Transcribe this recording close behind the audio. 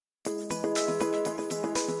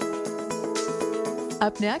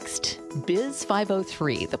Up next, Biz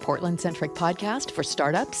 503, the Portland-centric podcast for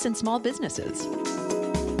startups and small businesses.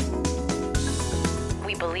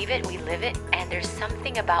 We believe it, we live it, and there's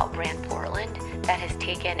something about Brand Portland that has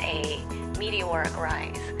taken a meteoric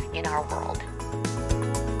rise in our world.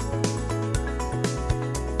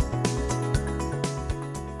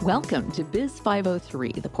 Welcome to Biz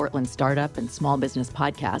 503, the Portland startup and small business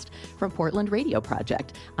podcast from Portland Radio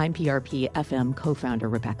Project. I'm PRP FM co-founder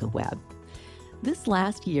Rebecca Webb. This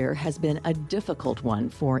last year has been a difficult one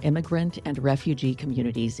for immigrant and refugee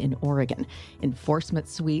communities in Oregon. Enforcement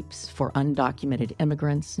sweeps for undocumented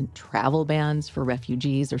immigrants and travel bans for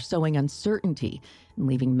refugees are sowing uncertainty and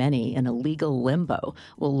leaving many in a legal limbo.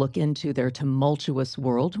 We'll look into their tumultuous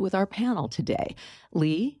world with our panel today.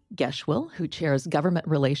 Lee Geschwill, who chairs government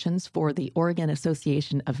relations for the Oregon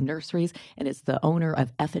Association of Nurseries and is the owner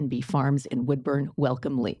of F&B Farms in Woodburn.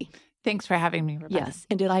 Welcome, Lee. Thanks for having me, Rebecca. Yes.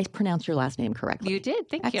 And did I pronounce your last name correctly? You did.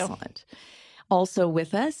 Thank you. Excellent. Also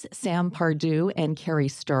with us, Sam Pardue and Carrie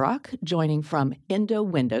Sturrock, joining from Indo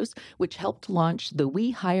Windows, which helped launch the We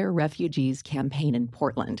Hire Refugees campaign in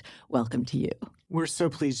Portland. Welcome to you. We're so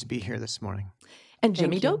pleased to be here this morning. And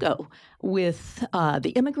Jimmy Dogo with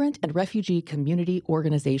the Immigrant and Refugee Community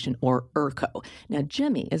Organization, or IRCO. Now,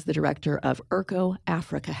 Jimmy is the director of IRCO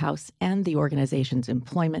Africa House and the organization's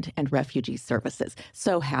Employment and Refugee Services.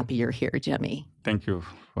 So happy you're here, Jimmy. Thank you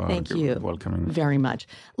for welcoming me. Very much.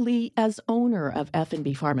 Lee, as owner of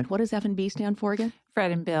F&B Farm, and what does F&B stand for again?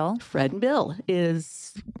 Fred and Bill. Fred and Bill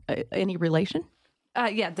is any relation?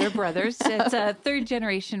 Yeah, they're brothers. It's a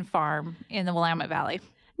third-generation farm in the Willamette Valley.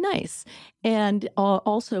 Nice. And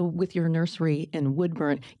also with your nursery in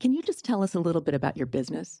Woodburn, can you just tell us a little bit about your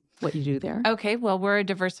business, what you do there? Okay, well, we're a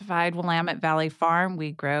diversified Willamette Valley farm.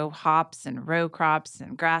 We grow hops and row crops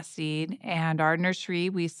and grass seed. And our nursery,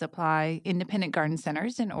 we supply independent garden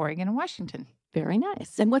centers in Oregon and Washington. Very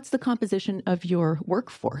nice. And what's the composition of your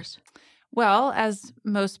workforce? Well, as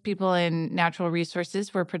most people in natural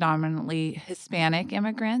resources, we're predominantly Hispanic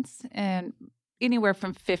immigrants, and anywhere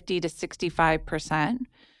from 50 to 65%.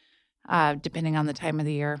 Depending on the time of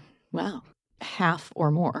the year. Wow. Half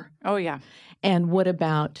or more. Oh, yeah. And what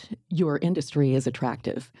about your industry is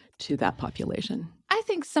attractive to that population? I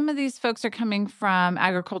think some of these folks are coming from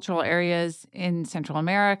agricultural areas in Central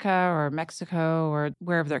America or Mexico or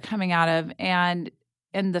wherever they're coming out of. And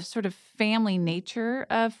the sort of family nature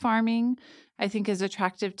of farming, I think, is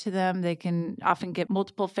attractive to them. They can often get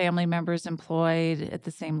multiple family members employed at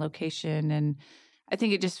the same location, and I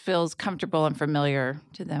think it just feels comfortable and familiar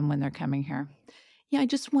to them when they're coming here. Yeah, I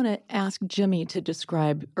just want to ask Jimmy to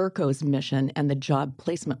describe IRCO's mission and the job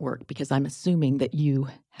placement work, because I'm assuming that you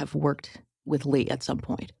have worked with Lee at some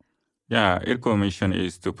point. Yeah, IRCO mission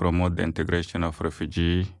is to promote the integration of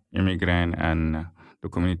refugee, immigrant, and the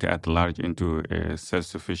community at large into a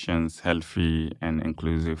self-sufficient, healthy, and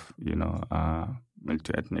inclusive,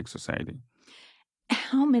 multi-ethnic society.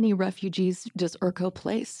 How many refugees does IRCO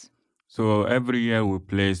place? So every year we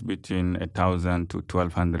place between 1,000 to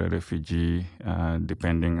 1,200 refugees,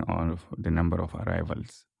 depending on the number of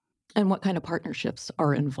arrivals. And what kind of partnerships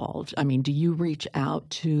are involved? I mean, do you reach out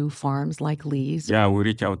to farms like Lee's? Yeah, we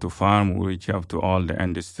reach out to farm, we reach out to all the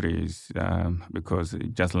industries, because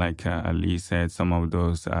just like Lee said, some of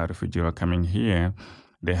those refugees are coming here.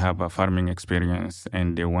 They have a farming experience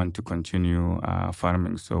and they want to continue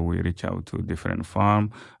farming. So we reach out to different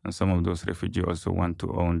farms, and some of those refugees also want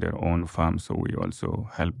to own their own farm. So we also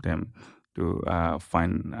help them to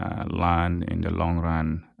find land in the long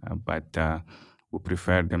run. But we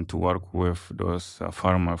prefer them to work with those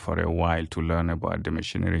farmers for a while to learn about the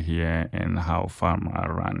machinery here and how farms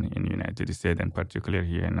are run in the United States, and particularly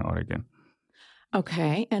here in Oregon.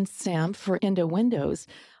 Okay. And Sam, for Indo Windows,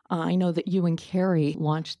 I know that you and Carrie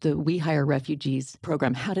launched the We Hire Refugees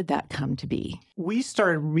program. How did that come to be? We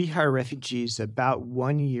started We Hire Refugees about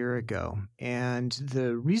 1 year ago. And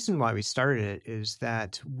the reason why we started it is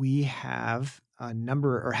that we have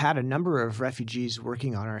had a number of refugees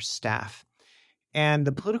working on our staff. And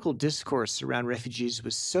the political discourse around refugees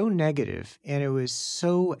was so negative, and it was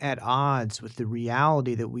so at odds with the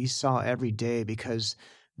reality that we saw every day, because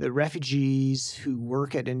the refugees who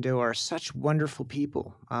work at Indo are such wonderful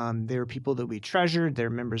people. They're people that we treasured. They're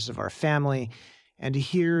members of our family. And to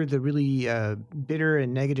hear the really bitter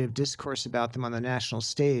and negative discourse about them on the national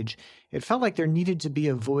stage, it felt like there needed to be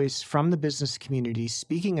a voice from the business community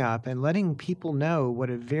speaking up and letting people know what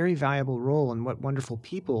a very valuable role and what wonderful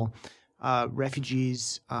people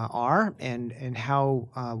refugees are, and how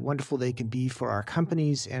wonderful they can be for our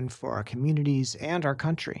companies and for our communities and our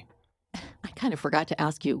country. I kind of forgot to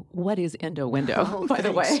ask you, what is Indo Window, by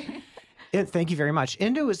the way? Thank you very much.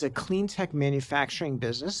 Endo is a clean tech manufacturing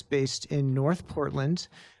business based in North Portland.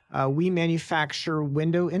 We manufacture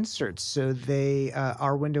window inserts. So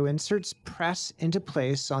our window inserts press into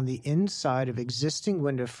place on the inside of existing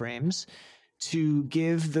window frames to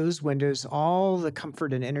give those windows all the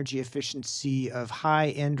comfort and energy efficiency of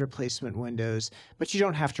high-end replacement windows, but you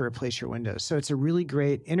don't have to replace your windows. So it's a really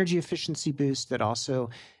great energy efficiency boost that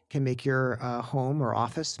also can make your home or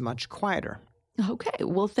office much quieter. Okay,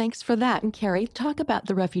 well, thanks for that. And Carrie, talk about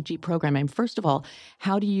the refugee program. And first of all,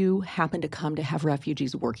 how do you happen to come to have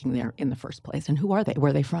refugees working there in the first place? And who are they?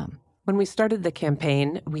 Where are they from? When we started the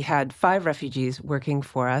campaign, we had 5 refugees working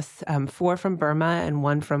for us, 4 from Burma and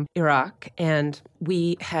 1 from Iraq. And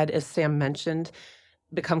we had, as Sam mentioned,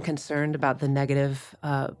 become concerned about the negative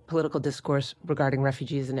political discourse regarding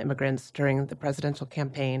refugees and immigrants during the presidential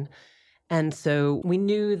campaign. And so we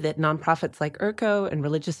knew that nonprofits like IRCO and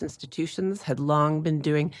religious institutions had long been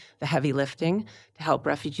doing the heavy lifting to help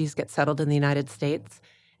refugees get settled in the United States.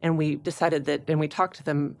 And we decided that, and we talked to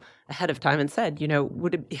them ahead of time and said,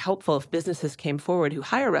 would it be helpful if businesses came forward who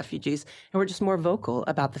hire refugees and were just more vocal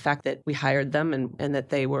about the fact that we hired them and that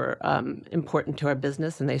they were important to our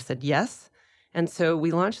business? And they said yes. And so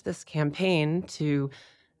we launched this campaign to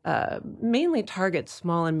mainly target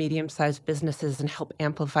small and medium-sized businesses and help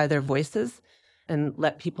amplify their voices and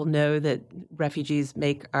let people know that refugees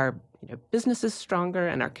make our businesses stronger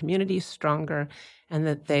and our communities stronger, and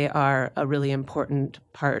that they are a really important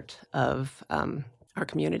part of our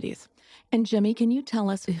communities. And Jimmy, can you tell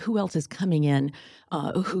us who else is coming in,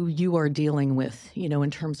 who you are dealing with, in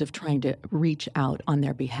terms of trying to reach out on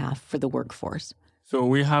their behalf for the workforce? So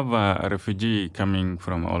we have a refugee coming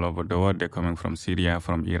from all over the world. They're coming from Syria,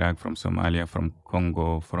 from Iraq, from Somalia, from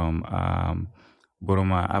Congo, from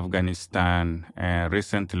Burma, Afghanistan. And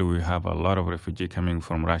recently we have a lot of refugees coming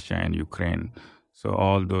from Russia and Ukraine. So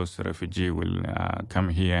all those refugees will come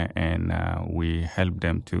here and we help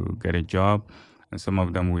them to get a job. And some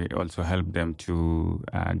of them we also help them to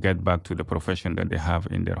get back to the profession that they have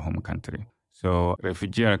in their home country. So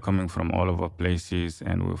refugees are coming from all over places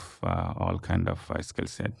and with all kind of skill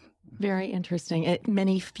set. Very interesting.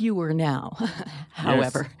 Many fewer now,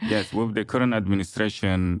 however. Yes, with the current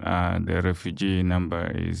administration, the refugee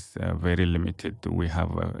number is very limited. We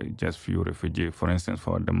have just few refugees. For instance,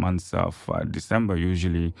 for the months of December,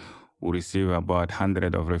 usually we receive about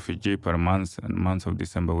 100 of refugees per month. And month of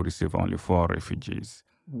December, we receive only 4 refugees.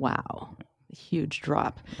 Wow. Huge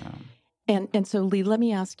drop. Yeah. And so, Lee, let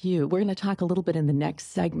me ask you, we're going to talk a little bit in the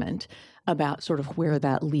next segment about sort of where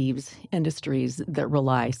that leaves industries that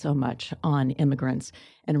rely so much on immigrants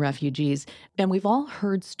and refugees. And we've all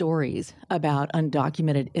heard stories about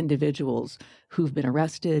undocumented individuals who've been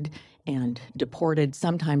arrested and deported,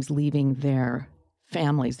 sometimes leaving their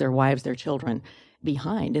families, their wives, their children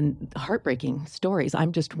behind, and heartbreaking stories.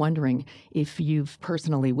 I'm just wondering if you've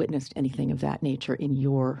personally witnessed anything of that nature in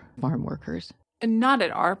your farm workers. Not at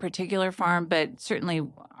our particular farm, but certainly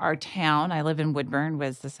our town, I live in Woodburn,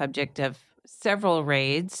 was the subject of several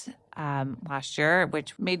raids last year,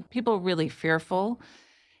 which made people really fearful.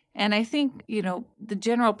 And I think, the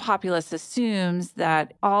general populace assumes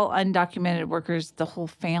that all undocumented workers, the whole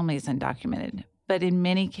family is undocumented. But in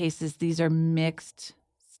many cases, these are mixed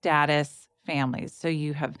status families. So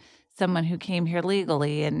you have someone who came here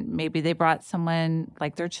legally, and maybe they brought someone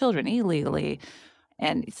like their children illegally.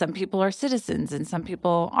 And some people are citizens and some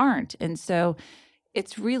people aren't. And so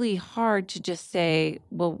it's really hard to just say,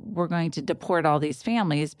 well, we're going to deport all these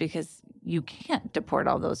families, because you can't deport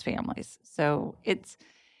all those families. So it's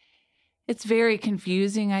very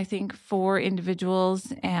confusing, I think, for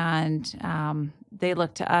individuals. And they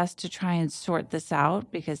look to us to try and sort this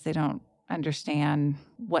out because they don't understand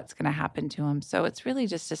what's going to happen to them. So it's really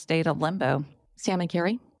just a state of limbo. Sam and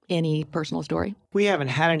Carrie? Any personal story? We haven't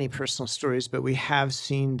had any personal stories, but we have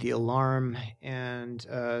seen the alarm and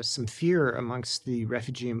some fear amongst the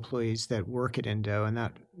refugee employees that work at Endo. And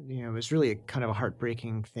that, was really kind of a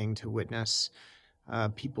heartbreaking thing to witness.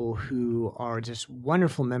 People who are just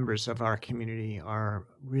wonderful members of our community are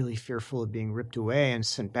really fearful of being ripped away and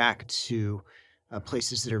sent back to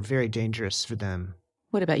places that are very dangerous for them.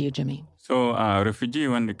 What about you, Jimmy? So refugees,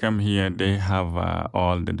 when they come here, they have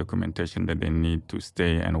all the documentation that they need to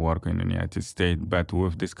stay and work in the United States. But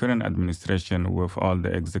with this current administration, with all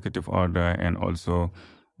the executive order and also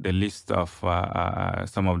the list of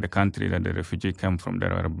some of the countries that the refugees come from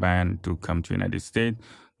that are banned to come to the United States,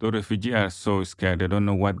 the refugees are so scared. They don't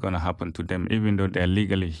know what's going to happen to them. Even though they're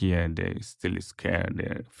legally here, they're still scared.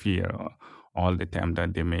 They fear all the time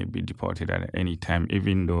that they may be deported at any time,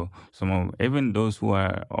 even though even those who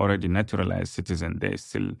are already naturalized citizens, they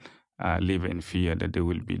still live in fear that they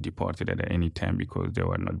will be deported at any time because they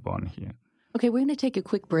were not born here. Okay, we're going to take a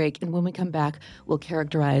quick break, and when we come back, we'll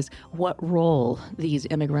characterize what role these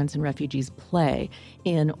immigrants and refugees play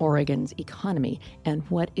in Oregon's economy and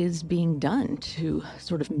what is being done to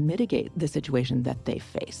sort of mitigate the situation that they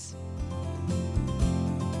face.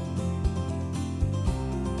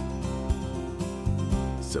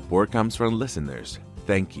 Support comes from listeners,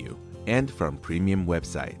 thank you, and from Premium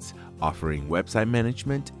Websites, offering website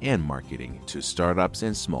management and marketing to startups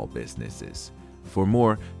and small businesses. For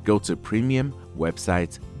more, go to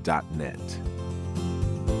premiumwebsites.net.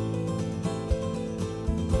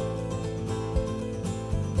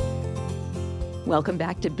 Welcome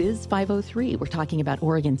back to Biz 503. We're talking about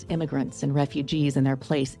Oregon's immigrants and refugees and their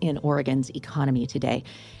place in Oregon's economy today.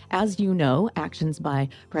 As you know, actions by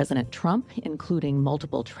President Trump, including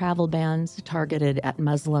multiple travel bans targeted at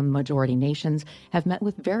Muslim-majority nations, have met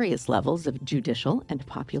with various levels of judicial and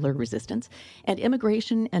popular resistance, and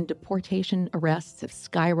immigration and deportation arrests have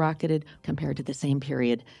skyrocketed compared to the same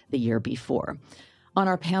period the year before. On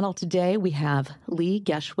our panel today, we have Lee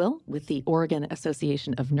Geschwill with the Oregon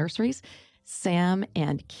Association of Nurseries, Sam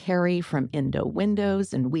and Carrie from Indo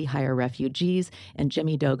Windows and We Hire Refugees, and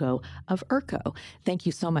Jimmy Dogo of IRCO. Thank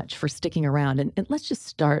you so much for sticking around. And let's just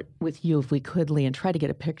start with you, if we could, Lee, and try to get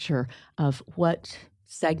a picture of what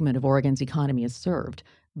segment of Oregon's economy is served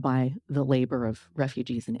by the labor of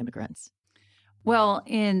refugees and immigrants. Well,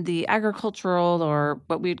 in the agricultural, or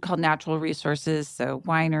what we would call natural resources, so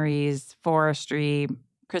wineries, forestry,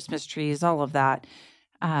 Christmas trees, all of that,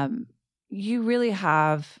 you really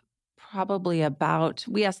have probably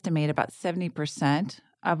we estimate about 70%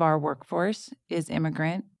 of our workforce is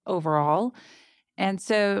immigrant overall. And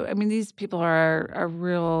so, I mean, these people are a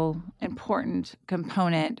real important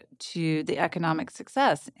component to the economic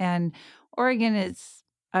success. And Oregon is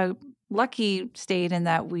a lucky state in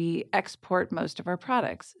that we export most of our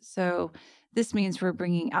products. So this means we're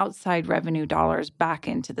bringing outside revenue dollars back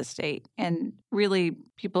into the state. And really,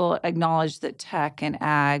 people acknowledge that tech and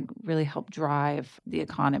ag really help drive the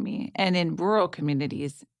economy. And in rural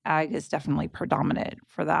communities, ag is definitely predominant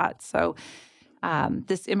for that. So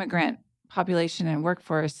this immigrant population and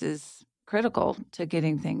workforce is critical to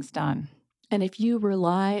getting things done. And if you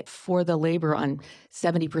rely for the labor on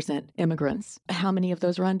 70% immigrants, how many of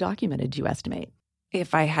those are undocumented, do you estimate?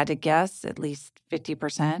 If I had to guess, at least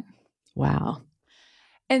 50%. Wow.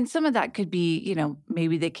 And some of that could be,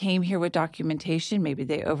 maybe they came here with documentation, maybe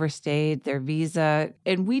they overstayed their visa,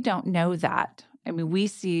 and we don't know that. I mean, we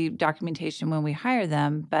see documentation when we hire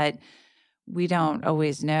them, but we don't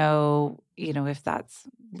always know, if that's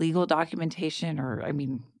legal documentation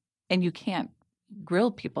and you can't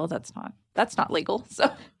grill people. That's not legal.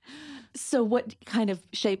 So what kind of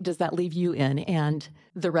shape does that leave you in and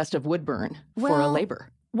the rest of Woodburn for a labor?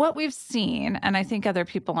 What we've seen, and I think other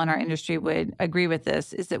people in our industry would agree with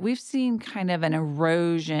this, is that we've seen kind of an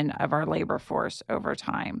erosion of our labor force over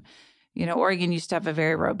time. Oregon used to have a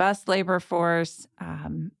very robust labor force,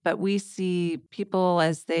 but we see people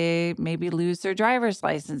as they maybe lose their driver's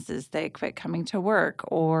licenses, they quit coming to work,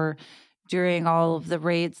 or during all of the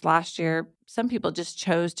raids last year, some people just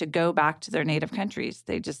chose to go back to their native countries.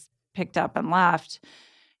 They just picked up and left.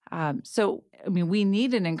 We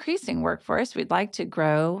need an increasing workforce. We'd like to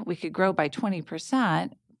grow. We could grow by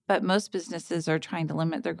 20%, but most businesses are trying to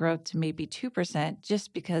limit their growth to maybe 2%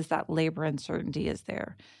 just because that labor uncertainty is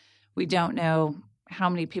there. We don't know how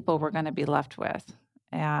many people we're going to be left with.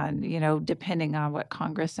 And, depending on what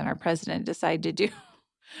Congress and our president decide to do,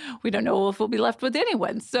 we don't know if we'll be left with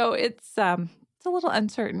anyone. So it's a little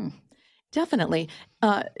uncertain. Definitely.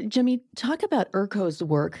 Jimmy, talk about IRCO's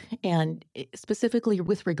work and specifically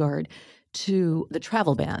with regard to the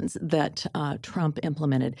travel bans that Trump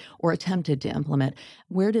implemented or attempted to implement.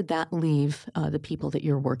 Where did that leave the people that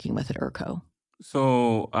you're working with at IRCO?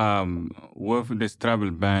 So with this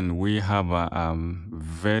travel ban, we have a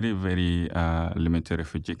very, very limited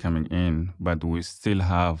refugee coming in, but we still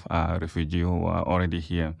have refugees who are already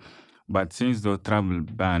here. But since the travel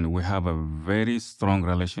ban, we have a very strong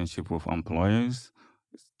relationship with employers,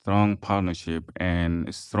 strong partnership,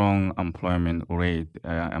 and strong employment rate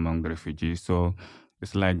among the refugees. So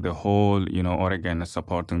it's like the whole, Oregon is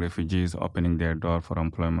supporting refugees, opening their door for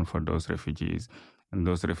employment for those refugees. And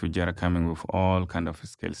those refugees are coming with all kind of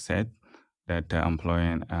skill set that the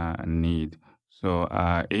employer need. So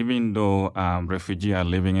even though refugees are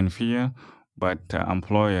living in fear, but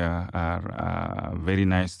employer are very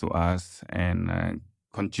nice to us and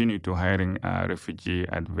continue to hiring refugee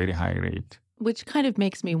at very high rate. Which kind of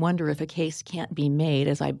makes me wonder if a case can't be made,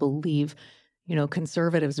 as I believe,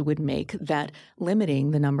 conservatives would make, that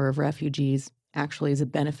limiting the number of refugees actually is a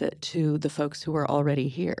benefit to the folks who are already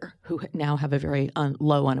here, who now have a very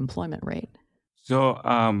low unemployment rate? So,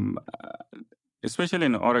 especially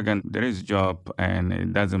in Oregon, there is job, and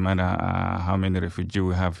it doesn't matter how many refugees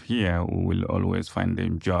we have here, we will always find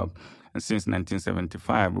them job. And since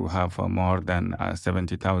 1975, we have more than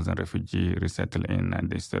 70,000 refugees resettled in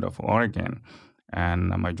the state of Oregon.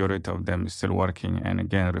 And a majority of them is still working. And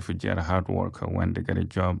again, refugees are hard worker. When they get a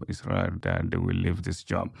job, it's rare that they will leave this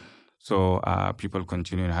job. So people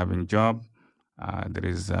continue having job. There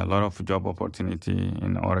is a lot of job opportunity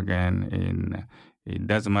in Oregon. It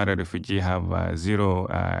doesn't matter if you have zero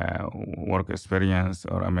work experience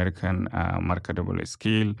or American marketable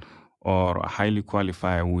skill or highly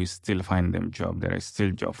qualified, we still find them job. There is still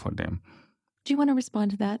job for them. Do you want to respond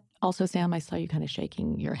to that? Also, Sam, I saw you kind of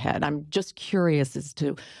shaking your head. I'm just curious as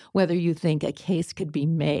to whether you think a case could be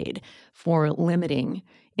made for limiting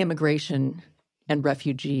immigration and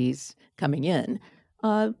refugees coming in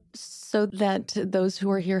so that those who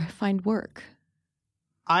are here find work.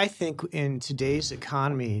 I think in today's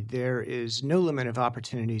economy, there is no limit of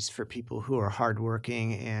opportunities for people who are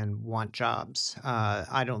hardworking and want jobs.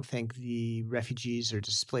 I don't think the refugees are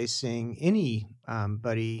displacing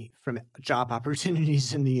anybody from job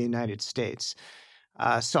opportunities in the United States.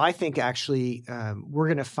 So I think actually we're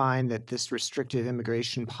going to find that this restrictive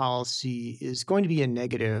immigration policy is going to be a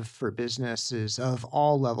negative for businesses of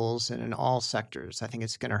all levels and in all sectors. I think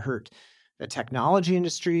it's going to hurt the technology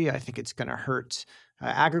industry. I think it's going to hurt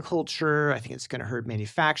agriculture. I think it's going to hurt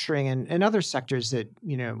manufacturing and other sectors that,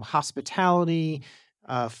 hospitality,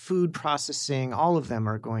 food processing, all of them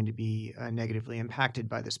are going to be negatively impacted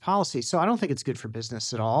by this policy. So I don't think it's good for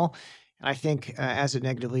business at all. And I think as it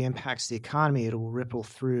negatively impacts the economy, it will ripple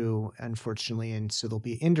through, unfortunately. And so there'll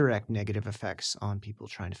be indirect negative effects on people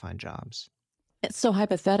trying to find jobs. So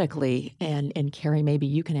hypothetically, and Carrie, maybe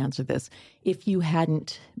you can answer this, if you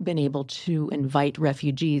hadn't been able to invite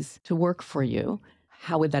refugees to work for you,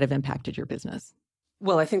 how would that have impacted your business?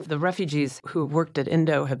 Well, I think the refugees who worked at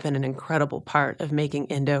Indo have been an incredible part of making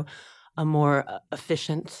Indo a more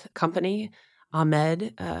efficient company.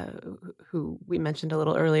 Ahmed, who we mentioned a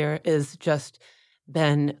little earlier, is just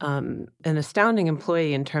been an astounding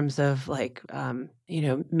employee in terms of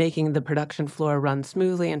making the production floor run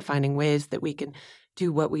smoothly and finding ways that we can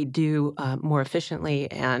do what we do more efficiently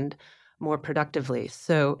and more productively.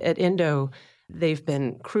 So at Indo, they've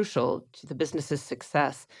been crucial to the business's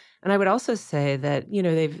success. And I would also say that,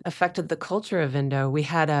 they've affected the culture of Indo. We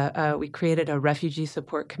had we created a refugee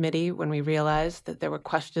support committee when we realized that there were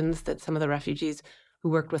questions that some of the refugees who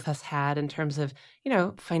worked with us had in terms of,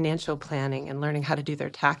 financial planning and learning how to do their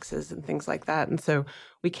taxes and things like that. And so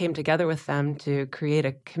we came together with them to create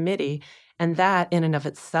a committee. And that in and of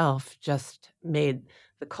itself just made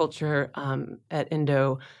the culture at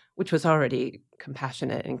Indo, which was already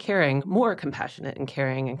compassionate and caring, more compassionate and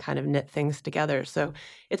caring, and kind of knit things together. So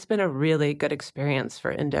it's been a really good experience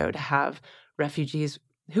for Indo to have refugees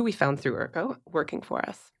who we found through IRCO working for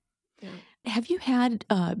us. Yeah. Have you had,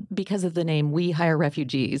 because of the name We Hire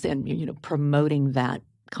Refugees and promoting that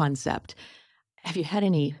concept, have you had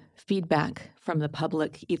any feedback from the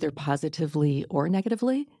public, either positively or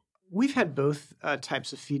negatively? We've had both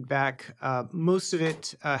types of feedback. Most of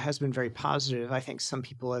it has been very positive. I think some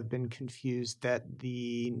people have been confused that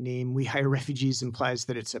the name We Hire Refugees implies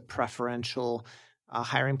that it's a preferential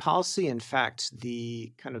hiring policy. In fact,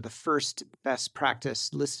 the first best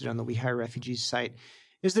practice listed on the We Hire Refugees site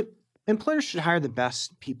is that employers should hire the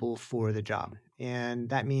best people for the job. And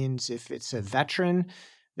that means if it's a veteran,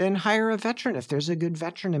 then hire a veteran if there's a good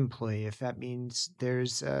veteran employee. If that means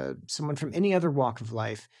there's someone from any other walk of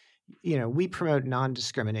life, we promote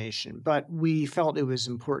non-discrimination, but we felt it was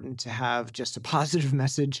important to have just a positive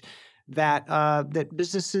message that that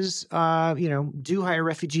businesses, do hire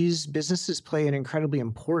refugees. Businesses play an incredibly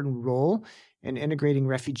important role in integrating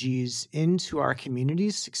refugees into our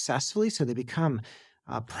communities successfully, so they become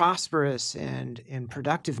prosperous and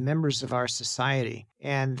productive members of our society.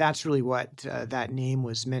 And that's really what that name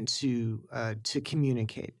was meant to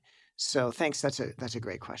communicate. So thanks. That's a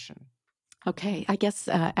great question. Okay. I guess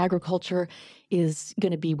agriculture is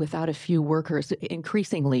going to be without a few workers,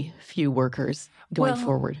 increasingly few workers going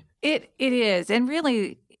forward. It is. And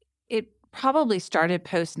really, it probably started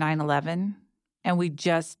post 9/11, and we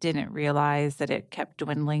just didn't realize that it kept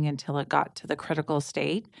dwindling until it got to the critical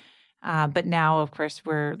state. But now, of course,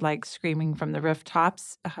 we're screaming from the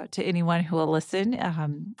rooftops to anyone who will listen.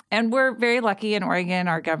 And we're very lucky in Oregon.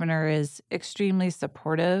 Our governor is extremely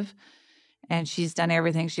supportive. And she's done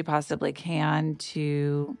everything she possibly can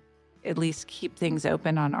to at least keep things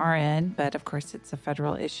open on our end. But of course, it's a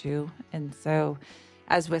federal issue. And so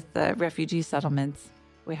as with the refugee settlements,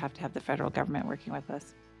 we have to have the federal government working with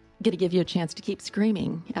us. Going to give you a chance to keep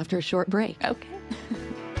screaming after a short break. Okay.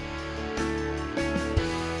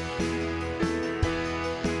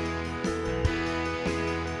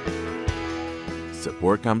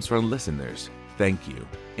 Support comes from listeners, thank you,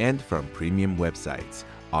 and from Premium Websites,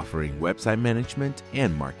 offering website management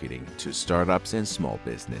and marketing to startups and small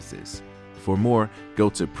businesses. For more, go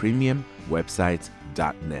to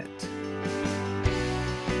premiumwebsites.net.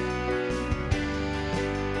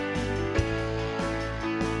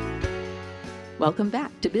 Welcome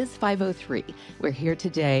back to Biz 503. We're here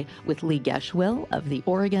today with Lee Geschwill of the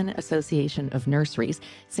Oregon Association of Nurseries,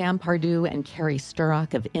 Sam Pardue and Carrie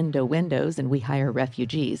Sturrock of Indo Windows and We Hire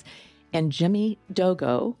Refugees, and Jimmy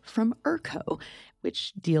Dogo from IRCO,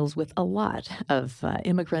 which deals with a lot of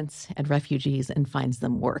immigrants and refugees and finds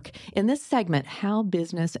them work. In this segment, how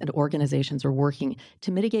business and organizations are working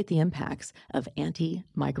to mitigate the impacts of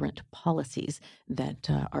anti-migrant policies that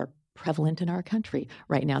are prevalent in our country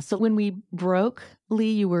right now. So when we broke,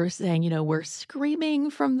 Lee, you were saying, we're screaming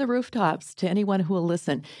from the rooftops to anyone who will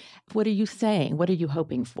listen. What are you saying? What are you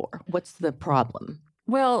hoping for? What's the problem?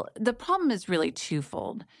 Well, the problem is really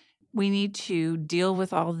twofold. We need to deal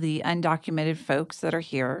with all the undocumented folks that are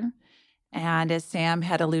here. And as Sam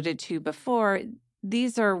had alluded to before,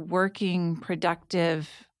 these are working, productive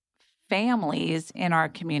families in our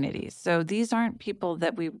communities. So these aren't people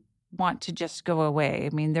that we want to just go away.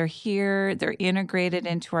 I mean, they're here, they're integrated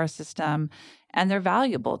into our system, and they're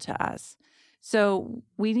valuable to us. So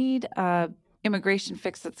we need an immigration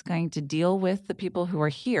fix that's going to deal with the people who are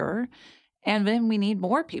here, and then we need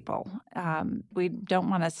more people. We don't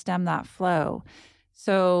want to stem that flow.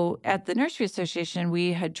 So at the Nursery Association,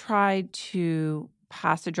 we had tried to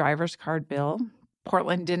pass a driver's card bill.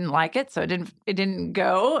 Portland didn't like it, so it didn't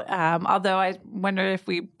go. Although I wonder if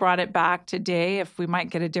we brought it back today, if we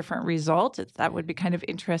might get a different result. That would be kind of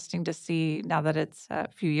interesting to see now that it's a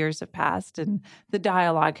few years have passed and the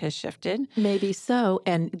dialogue has shifted. Maybe so,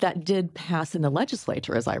 and that did pass in the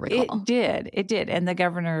legislature, as I recall. It did, and the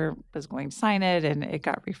governor was going to sign it, and it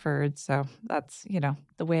got referred. So that's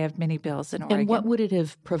the way of many bills in Oregon. And what would it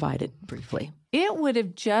have provided, briefly? It would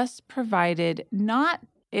have just provided not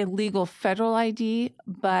a legal federal ID,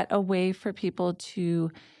 but a way for people to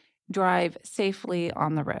drive safely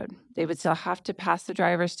on the road. They would still have to pass the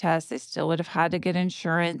driver's test. They still would have had to get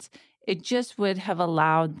insurance. It just would have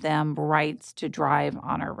allowed them rights to drive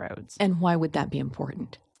on our roads. And why would that be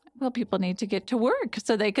important? Well, people need to get to work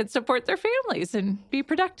so they could support their families and be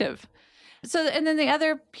productive. So, and then the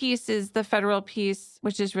other piece is the federal piece,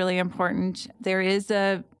 which is really important. There is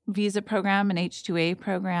a visa program, an H-2A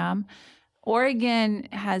program. Oregon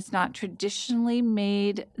has not traditionally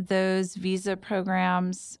made those visa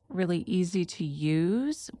programs really easy to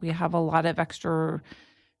use. We have a lot of extra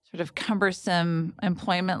sort of cumbersome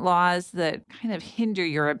employment laws that kind of hinder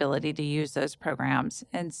your ability to use those programs.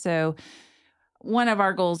 And so one of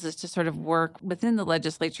our goals is to sort of work within the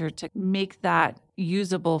legislature to make that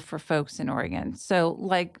usable for folks in Oregon. So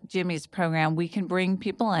like Jimmy's program, we can bring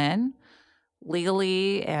people in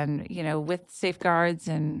legally and, with safeguards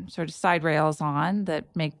and sort of side rails on that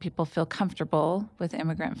make people feel comfortable with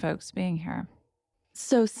immigrant folks being here.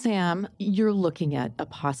 So, Sam, you're looking at a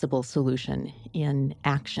possible solution in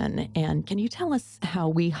action. And can you tell us how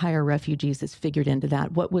We Hire Refugees has figured into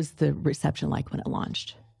that? What was the reception like when it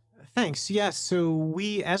launched? Thanks. Yes. So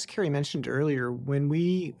we, as Carrie mentioned earlier, when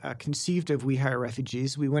we conceived of We Hire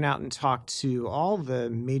Refugees, we went out and talked to all the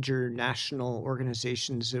major national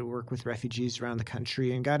organizations that work with refugees around the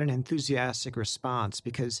country and got an enthusiastic response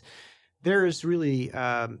because there is really,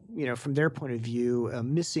 from their point of view, a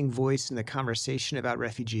missing voice in the conversation about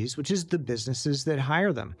refugees, which is the businesses that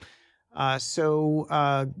hire them.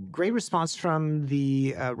 So great response from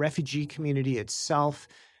the refugee community itself.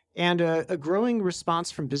 And a growing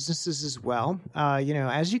response from businesses as well.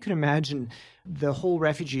 As you can imagine, the whole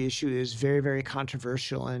refugee issue is very, very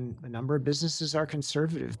controversial, and a number of businesses are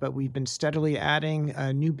conservative. But we've been steadily adding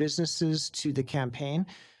new businesses to the campaign.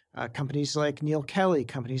 Companies like Neil Kelly,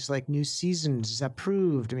 companies like New Seasons,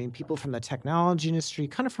 Approved. I mean, people from the technology industry,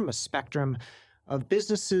 kind of from a spectrum of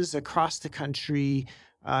businesses across the country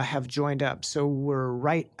have joined up. So we're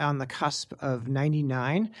right on the cusp of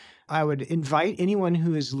 99. I would invite anyone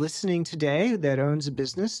who is listening today that owns a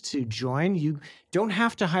business to join. You don't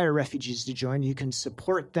have to hire refugees to join. You can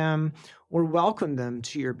support them or welcome them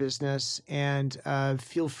to your business, and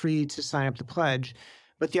feel free to sign up the pledge.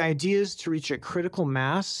 But the idea is to reach a critical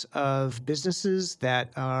mass of businesses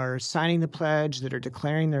that are signing the pledge, that are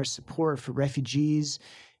declaring their support for refugees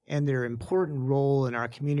and their important role in our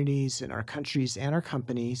communities, in our countries, and our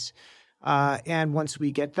companies. And once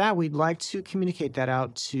we get that, we'd like to communicate that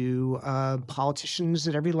out to politicians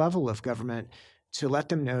at every level of government to let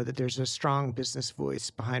them know that there's a strong business voice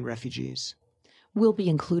behind refugees. We'll be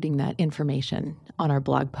including that information on our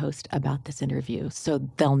blog post about this interview, so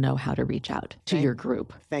they'll know how to reach out to your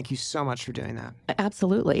group. Thank you so much for doing that.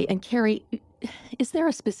 Absolutely. And Carrie, is there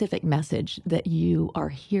a specific message that you are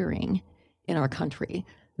hearing in our country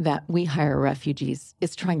that We Hire Refugees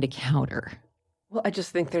is trying to counter? Well, I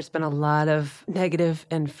just think there's been a lot of negative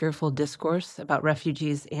and fearful discourse about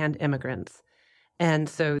refugees and immigrants. And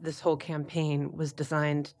so this whole campaign was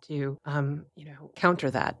designed to,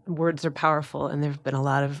 counter that. Words are powerful, and there have been a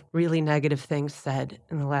lot of really negative things said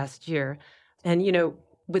in the last year. And,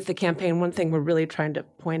 with the campaign, one thing we're really trying to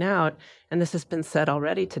point out, and this has been said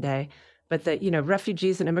already today, but that,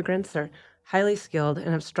 refugees and immigrants are highly skilled and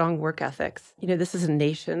have strong work ethics. This is a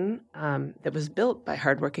nation that was built by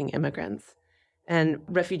hardworking immigrants. And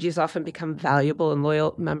refugees often become valuable and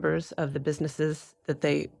loyal members of the businesses that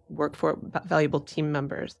they work for, valuable team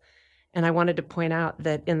members. And I wanted to point out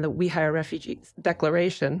that in the We Hire Refugees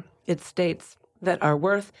Declaration, it states that our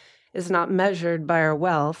worth is not measured by our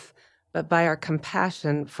wealth, but by our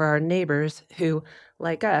compassion for our neighbors who,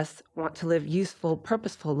 like us, want to live useful,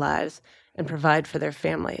 purposeful lives and provide for their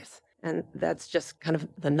families. And that's just kind of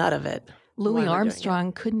the nut of it. Louis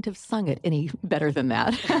Armstrong couldn't have sung it any better than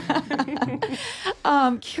that.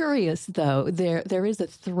 Curious, though, there is a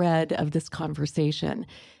thread of this conversation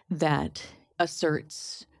that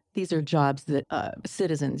asserts these are jobs that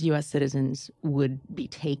U.S. citizens would be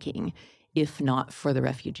taking if not for the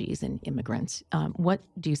refugees and immigrants. What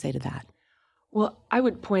do you say to that? Well, I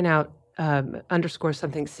would point out, underscore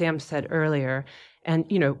something Sam said earlier. And,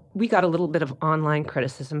 we got a little bit of online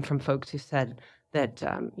criticism from folks who said that,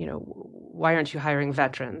 why aren't you hiring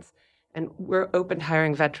veterans? And we're open to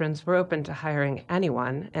hiring veterans. We're open to hiring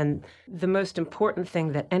anyone. And the most important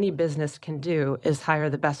thing that any business can do is hire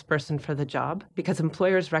the best person for the job, because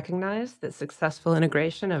employers recognize that successful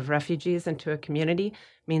integration of refugees into a community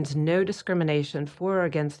means no discrimination for or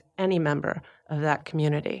against any member of that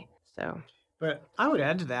community. But I would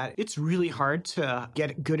add to that, it's really hard to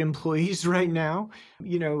get good employees right now.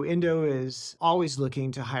 Indo is always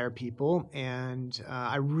looking to hire people, and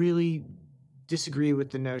I really disagree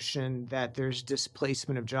with the notion that there's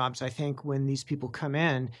displacement of jobs. I think when these people come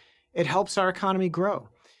in, it helps our economy grow.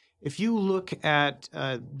 If you look at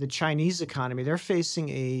the Chinese economy, they're facing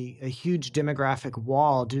a huge demographic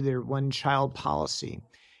wall due to their one-child policy.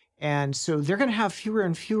 And so they're going to have fewer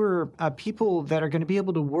and fewer people that are going to be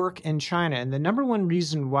able to work in China. And the number one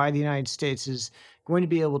reason why the United States is going to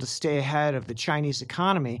be able to stay ahead of the Chinese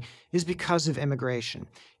economy is because of immigration.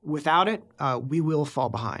 Without it, we will fall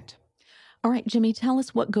behind. All right, Jimmy, tell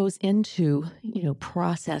us what goes into,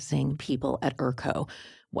 processing people at ERCO.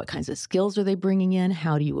 What kinds of skills are they bringing in?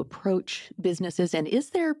 How do you approach businesses? And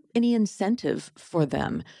is there any incentive for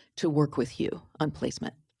them to work with you on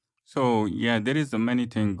placement? So, there is many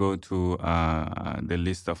things go to the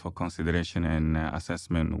list of consideration and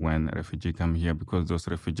assessment when refugees come here, because those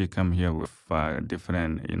refugees come here with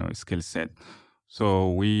different, skill set.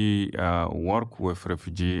 So we work with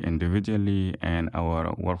refugees individually, and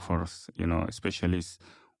our workforce, specialists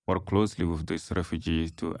work closely with these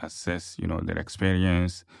refugees to assess, their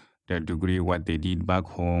experience, their degree, what they did back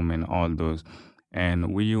home, and all those.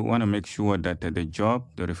 And we want to make sure that the job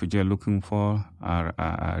the refugees are looking for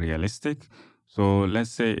are realistic. So let's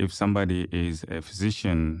say if somebody is a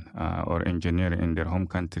physician or engineer in their home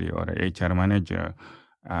country, or a HR manager,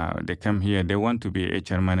 they come here, they want to be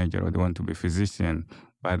HR manager or they want to be physician,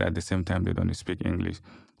 but at the same time, they don't speak English.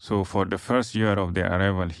 So for the first year of their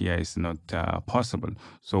arrival here, it's not possible.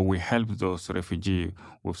 So we help those refugees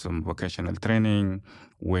with some vocational training,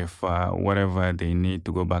 with whatever they need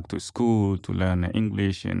to go back to school to learn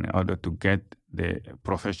English in order to get the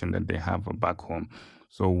profession that they have back home.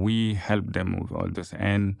 So we help them with all this.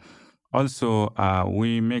 And also,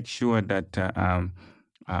 we make sure that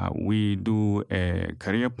we do a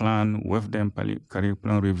career plan with them, career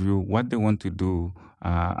plan review, what they want to do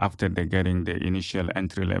after they're getting the initial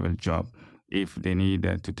entry-level job. If they need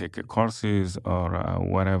to take courses or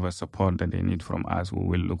whatever support that they need from us, we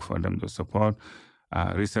will look for them to support.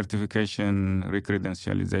 Recertification,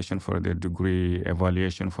 recredentialization for their degree,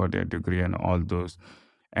 evaluation for their degree, and all those.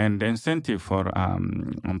 And the incentive for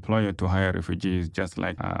employer to hire refugees, just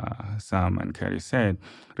like Sam and Carrie said,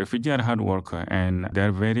 refugees are hard workers and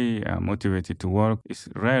they're very motivated to work. It's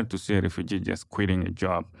rare to see a refugee just quitting a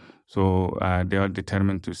job. So they are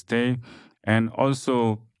determined to stay. And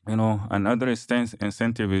also, another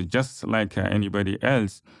incentive is just like anybody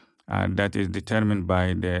else. that is determined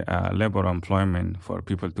by the labor employment for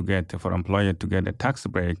employer to get a tax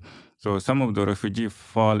break. So some of the refugees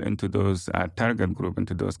fall into those target group,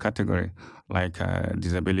 into those categories, like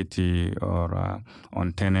disability or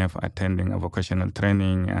on TNF, attending a vocational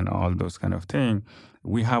training and all those kind of things.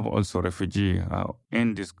 We have also refugee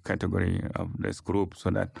in this category of this group so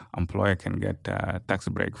that employer can get a tax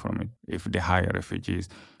break from it if they hire refugees.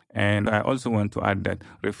 And I also want to add that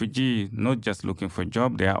refugees not just looking for a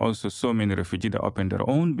job, there are also so many refugees that open their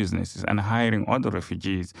own businesses and hiring other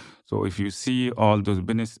refugees. So if you see all those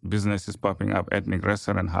businesses popping up, ethnic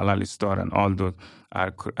restaurant, halal store, and all those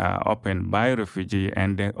are opened by refugee,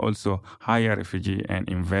 and they also hire refugee and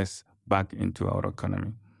invest back into our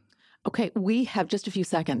economy. Okay, we have just a few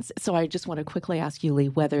seconds. So I just want to quickly ask you, Lee,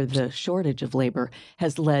 whether the shortage of labor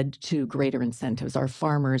has led to greater incentives. Are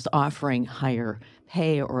farmers offering higher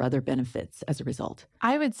pay or other benefits as a result?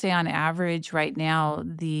 I would say on average right now,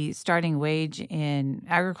 the starting wage in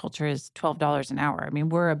agriculture is $12 an hour. I mean,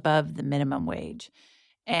 we're above the minimum wage.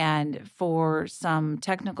 And for some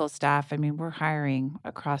technical staff, I mean, we're hiring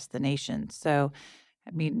across the nation. So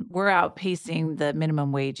I mean, we're outpacing the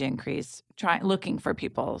minimum wage increase, looking for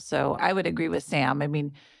people. So I would agree with Sam. I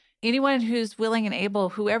mean, anyone who's willing and able,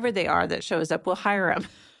 whoever they are that shows up, we'll hire them.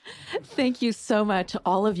 Thank you so much,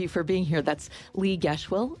 all of you, for being here. That's Lee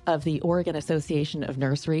Geschwill of the Oregon Association of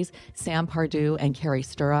Nurseries, Sam Pardue and Carrie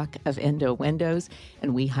Sturrock of Endo Windows,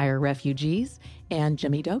 and We Hire Refugees, and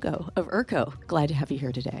Jimmy Dogo of IRCO. Glad to have you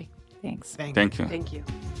here today. Thanks. Thank you. Thank you.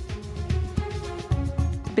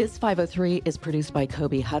 Biz 503 is produced by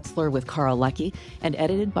Kobe Hutzler with Carl Leckie and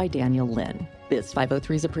edited by Daniel Lynn. Biz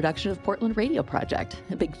 503 is a production of Portland Radio Project.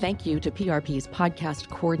 A big thank you to PRP's podcast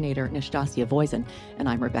coordinator, Nastasia Voisin, and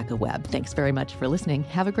I'm Rebecca Webb. Thanks very much for listening.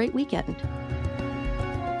 Have a great weekend.